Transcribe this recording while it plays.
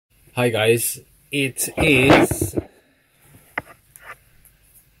Hi guys, it is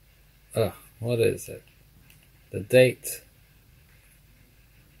what is it? The date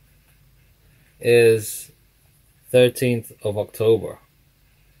is 13th of October.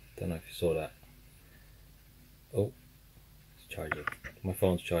 Don't know if you saw that. Oh, it's charging. My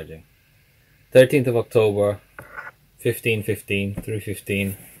phone's charging. 13th of October, 15:15,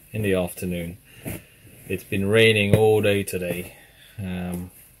 3:15 in the afternoon. It's been raining all day today.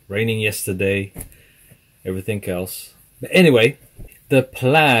 Raining yesterday, everything else. But anyway, the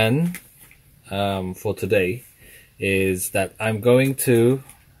plan for today is that I'm going to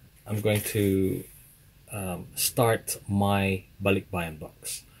start my Balikbayan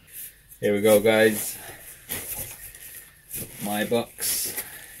box. Here we go, guys. My box.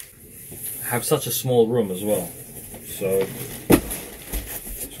 I have such a small room as well, so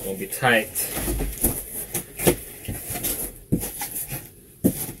it's going to be tight.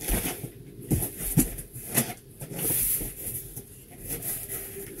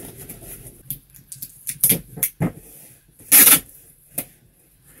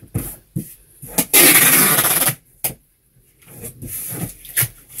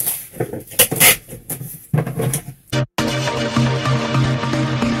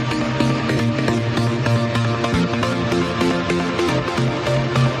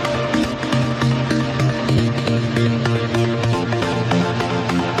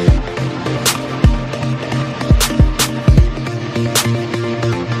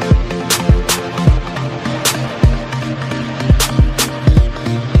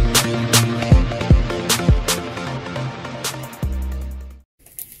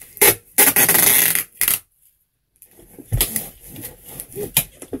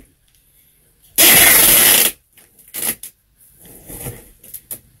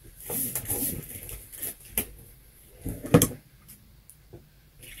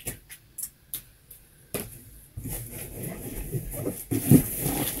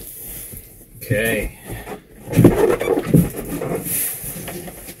 Okay.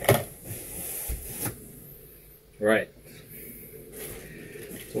 Right.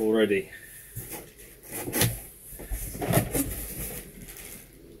 It's all ready.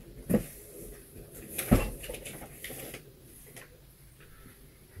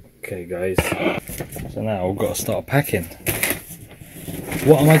 Okay, guys. So now I've got to start packing.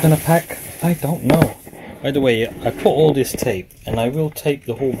 What am I going to pack? I don't know. By the way, I put all this tape, and I will tape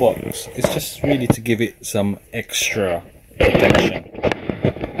the whole box. It's just really to give it some extra protection.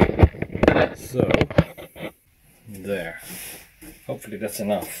 So, there. Hopefully that's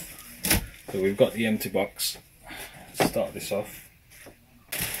enough. So we've got the empty box. Let's start this off.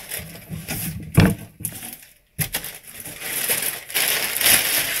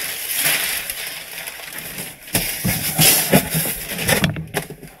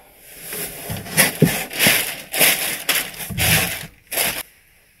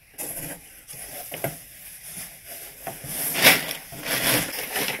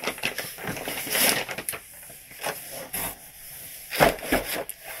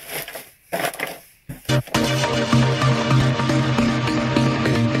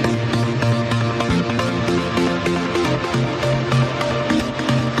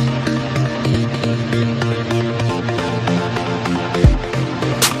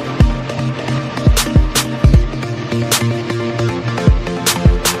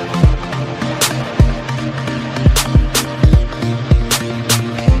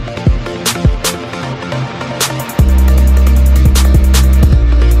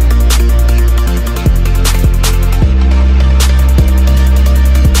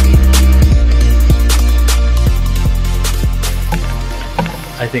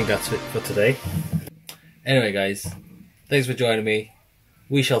 I think that's it for today. Anyway, guys, thanks for joining me.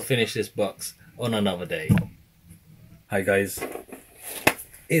 We shall finish this box on another day. Hi guys,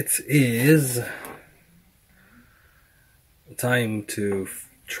 it is time to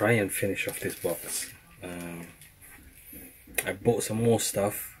try and finish off this box. I bought some more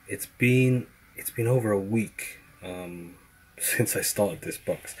stuff. It's been over a week since I started this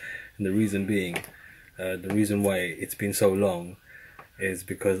box, and the reason why it's been so long is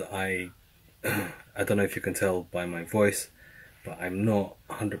because I don't know if you can tell by my voice, but I'm not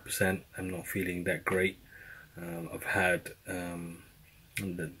 100%. I'm not feeling that great. I've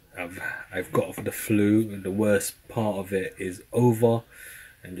got the flu, and the worst part of it is over.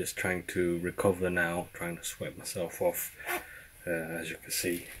 I'm just trying to recover now, trying to sweat myself off, as you can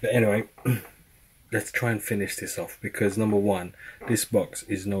see. But anyway, let's try and finish this off, because number one, this box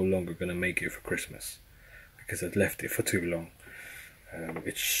is no longer going to make it for Christmas because I've left it for too long.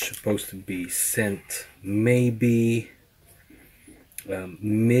 It's supposed to be sent maybe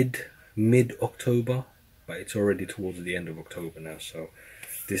mid October, but it's already towards the end of October now, so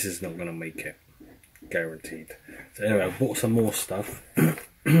this is not gonna make it, guaranteed. So anyway, I bought some more stuff.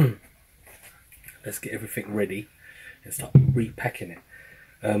 Let's get everything ready and start repacking it.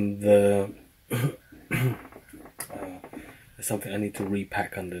 There's something I need to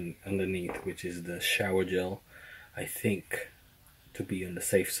repack underneath, which is the shower gel. I think, to be on the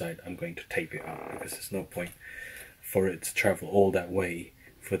safe side, I'm going to tape it up, because there's no point for it to travel all that way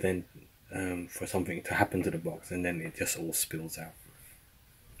for something to happen to the box and then it just all spills out.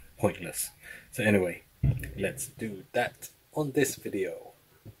 Pointless. So anyway, let's do that on this video.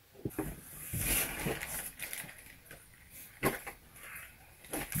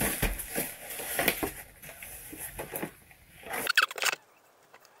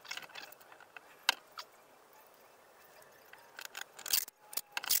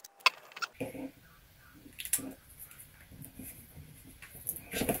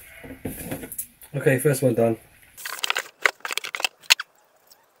 Okay, first one done.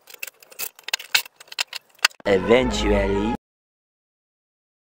 Eventually.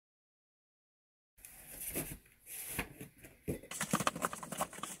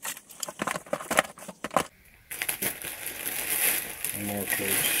 More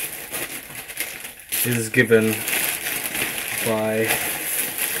clothes. This is given by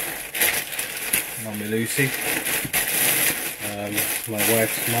Mummy Lucy, my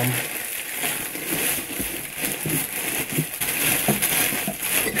wife's mum.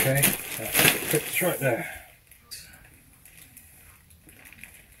 Okay, that fits right there.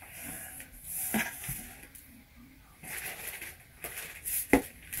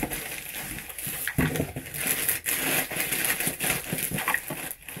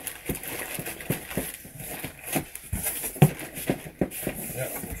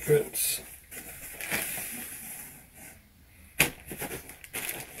 That fits.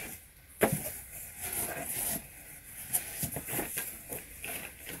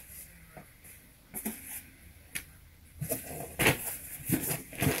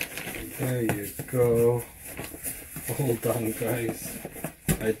 There you go. All done, guys.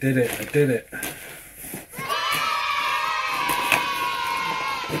 I did it, I did it.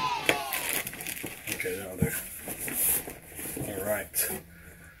 Okay, that'll do. Alright.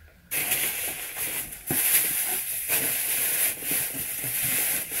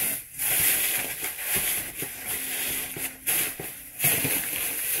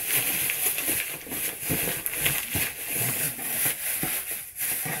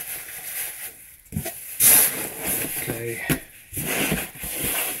 Okay.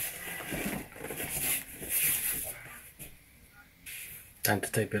 Time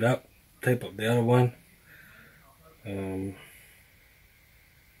to tape it up. Tape up the other one. And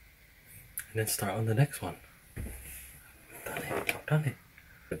then start on the next one. I've done it, I've done it.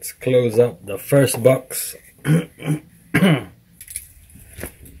 Let's close up the first box.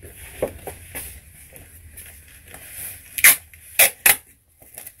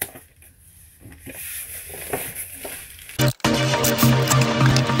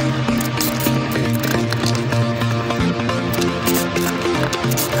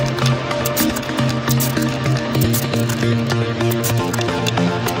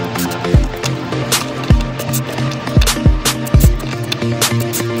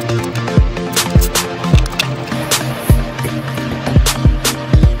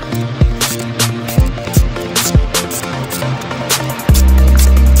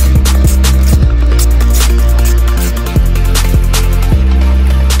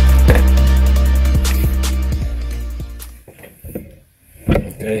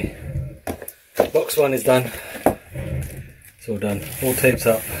 Okay, box one is done. It's all done, all tapes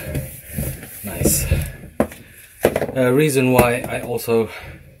up. Nice. Reason why I also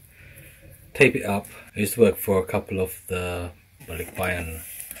tape it up, I used to work for a couple of the Balikbayan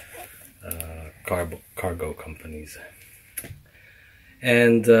cargo companies,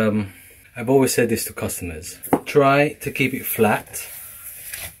 and I've always said this to customers: try to keep it flat,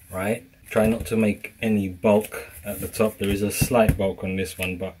 right? Try not to make any bulk at the top. There is a slight bulk on this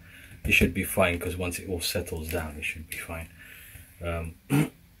one, but you should be fine, because once it all settles down, you should be fine.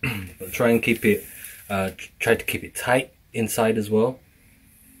 But try and keep it, try to keep it tight inside as well,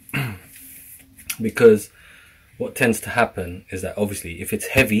 because what tends to happen is that obviously if it's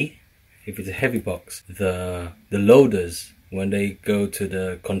heavy, if it's a heavy box, the loaders, when they go to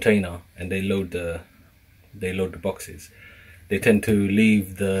the container and they load the boxes, they tend to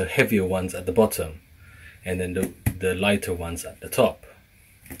leave the heavier ones at the bottom and then the lighter ones at the top.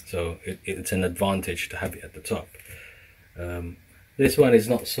 So it's an advantage to have it at the top. This one is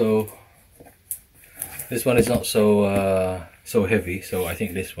not so so heavy, so I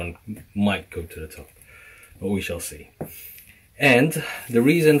think this one might go to the top, but we shall see. And the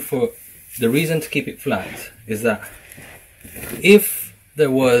reason to keep it flat is that if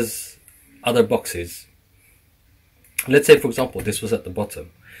there was other boxes, let's say for example this was at the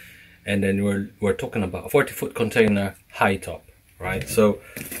bottom, and then we're talking about a 40-foot container high top, right? So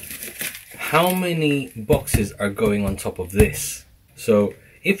how many boxes are going on top of this? So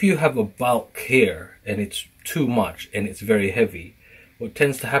if you have a bulk here and it's too much and it's very heavy, what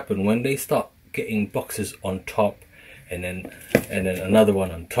tends to happen when they start getting boxes on top, and then another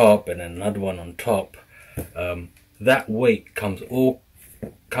one on top, and then another one on top, that weight comes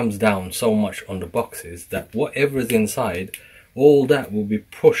down so much on the boxes that whatever's inside, all that will be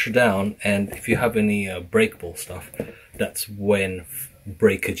pushed down, and if you have any breakable stuff, that's when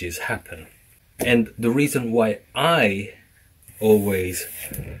breakages happen. And the reason why I always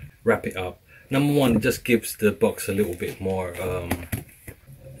wrap it up, number one, it just gives the box a little bit more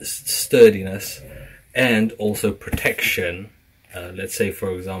sturdiness and also protection. Let's say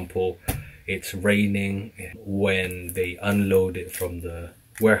for example it's raining when they unload it from the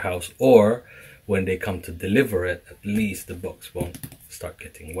warehouse, or when they come to deliver it, at least the box won't start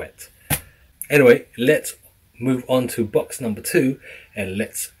getting wet. Anyway, let's move on to box number 2 and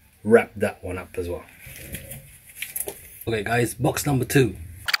let's wrap that one up as well. Okay guys, box number 2.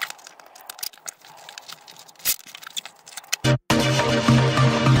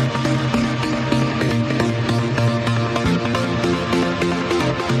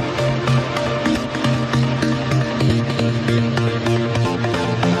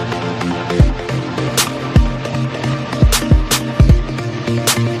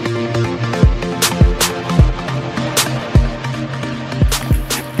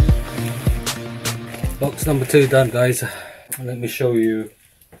 Box number 2 done, guys. Let me show you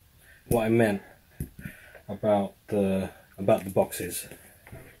what I meant about the boxes.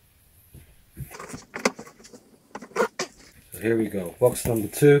 So here we go, box number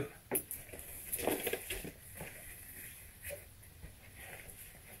 2.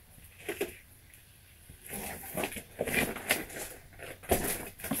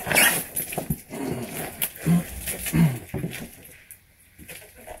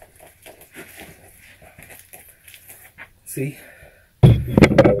 See,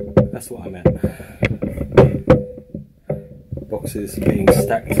 that's what I meant. Boxes being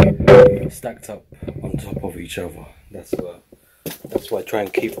stacked up on top of each other. That's why I try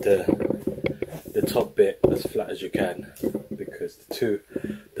and keep the top bit as flat as you can, because the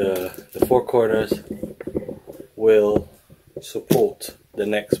four corners will support the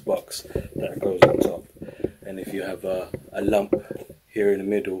next box that goes on top. And if you have a lump here in the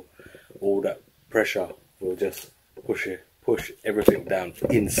middle, all that pressure will just push everything down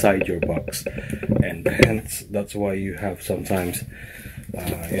inside your box, and hence that's why you have sometimes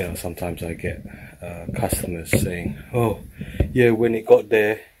sometimes I get customers saying, oh yeah, when my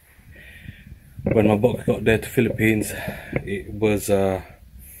box got there to Philippines, it was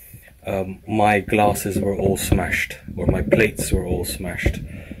my glasses were all smashed, or my plates were all smashed.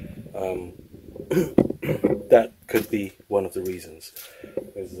 That could be one of the reasons,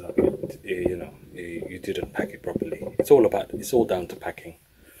 is you didn't pack it properly. It's all down to packing.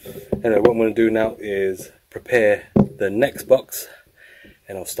 Anyway, what I'm going to do now is prepare the next box,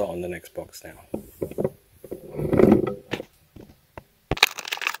 and I'll start on the next box now.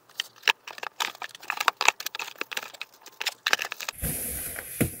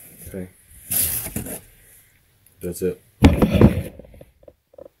 Okay, that's it.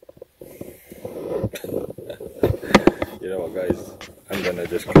 You know what, guys, I'm gonna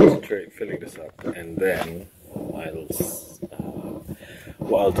just concentrate filling this up, and then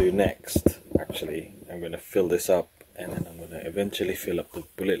what I'll do next, actually, I'm gonna fill this up, and then I'm gonna eventually fill up the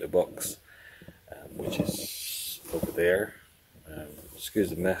bullet box, which is over there. Excuse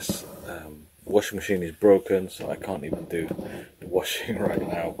the mess. Washing machine is broken, so I can't even do the washing right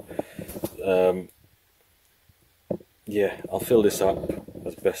now. Yeah, I'll fill this up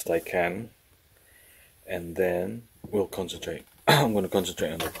as best I can, and then we'll concentrate. I'm going to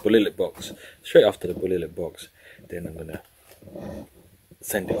concentrate on the bullet box. Straight after the bullet box, then I'm going to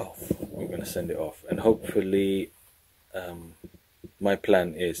send it off. We're going to send it off, and hopefully my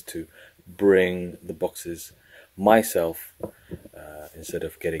plan is to bring the boxes myself. Instead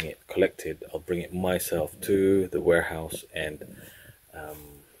of getting it collected, I'll bring it myself to the warehouse and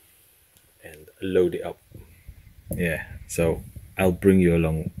load it up. Yeah, so I'll bring you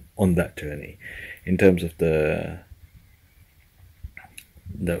along on that journey. In terms of the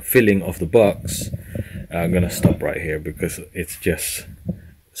filling of the box, I'm gonna stop right here because it's just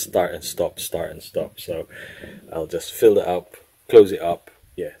start and stop, start and stop. So I'll just fill it up, close it up.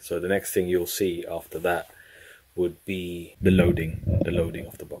 Yeah, so the next thing you'll see after that would be the loading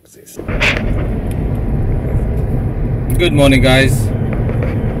of the boxes. Good morning, guys.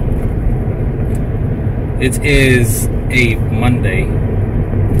 It is a Monday.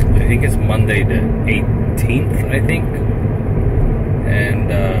 I think it's Monday the 18th, I think. And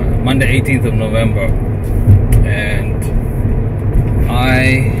Monday 18th of November. And I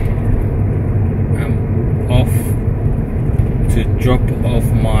am off to drop off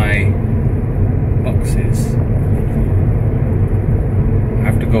my boxes. I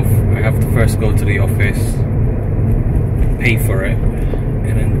have to first go to the office, pay for it,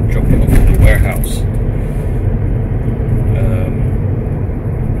 and then drop it off at the warehouse.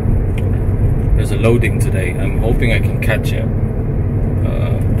 There's a loading today. I'm hoping I can catch it,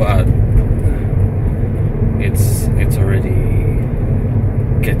 but it's already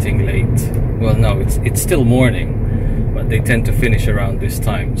getting late. Well, no, it's still morning, but they tend to finish around this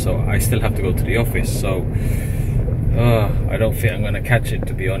time, so I still have to go to the office. So I don't think I'm gonna catch it,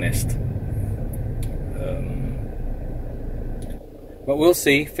 to be honest. But we'll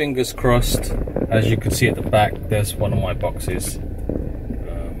see. Fingers crossed. As you can see at the back, there's one of my boxes.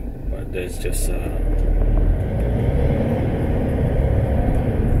 But there's just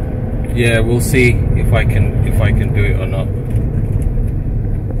yeah, we'll see if I can do it or not.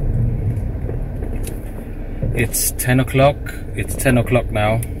 It's 10 o'clock. It's 10 o'clock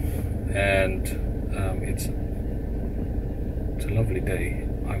now, and it's a lovely day.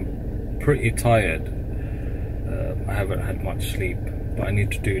 I'm pretty tired. I haven't had much sleep, but I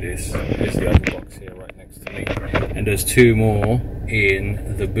need to do this. There's the other box here right next to me, and there's two more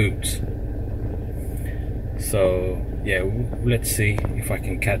in the boot. So yeah, let's see if I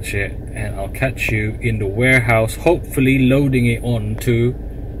can catch it, and I'll catch you in the warehouse, hopefully loading it onto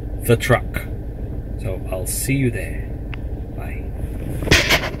the truck. So I'll see you there. Bye.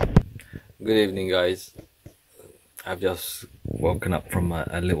 Good evening, guys. I've just woken up from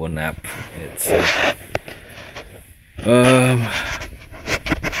a little nap. It's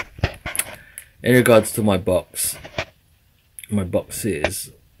in regards to my boxes,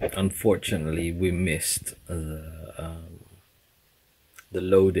 unfortunately we missed the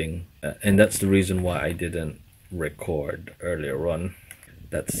loading, and that's the reason why I didn't record earlier on.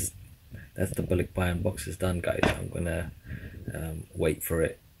 That's the Balikbayan boxes done, guys. I'm gonna wait for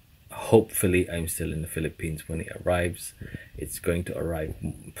it. Hopefully I'm still in the Philippines when it arrives. It's going to arrive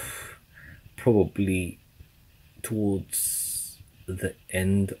probably towards the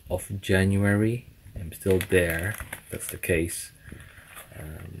end of January. I'm still there, if that's the case.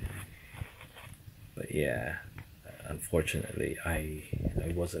 But yeah, unfortunately I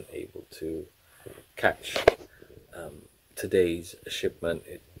wasn't able to catch today's shipment.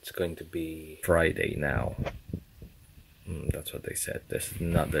 It's going to be Friday now. That's what they said. There's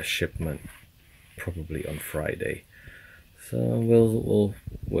another shipment probably on Friday, so we'll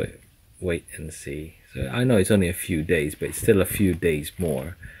wait and see. So I know it's only a few days, but it's still a few days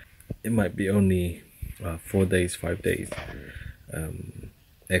more. It might be only 4 days, 5 days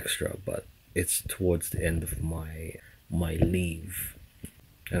extra, but it's towards the end of my leave.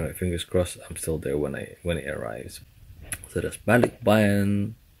 Anyway, fingers crossed I'm still there when it arrives. So that's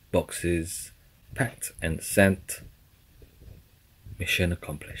Balikbayan boxes packed and sent. Mission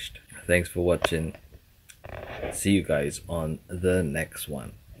accomplished. Thanks for watching. See you guys on the next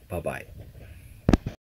one. Bye bye.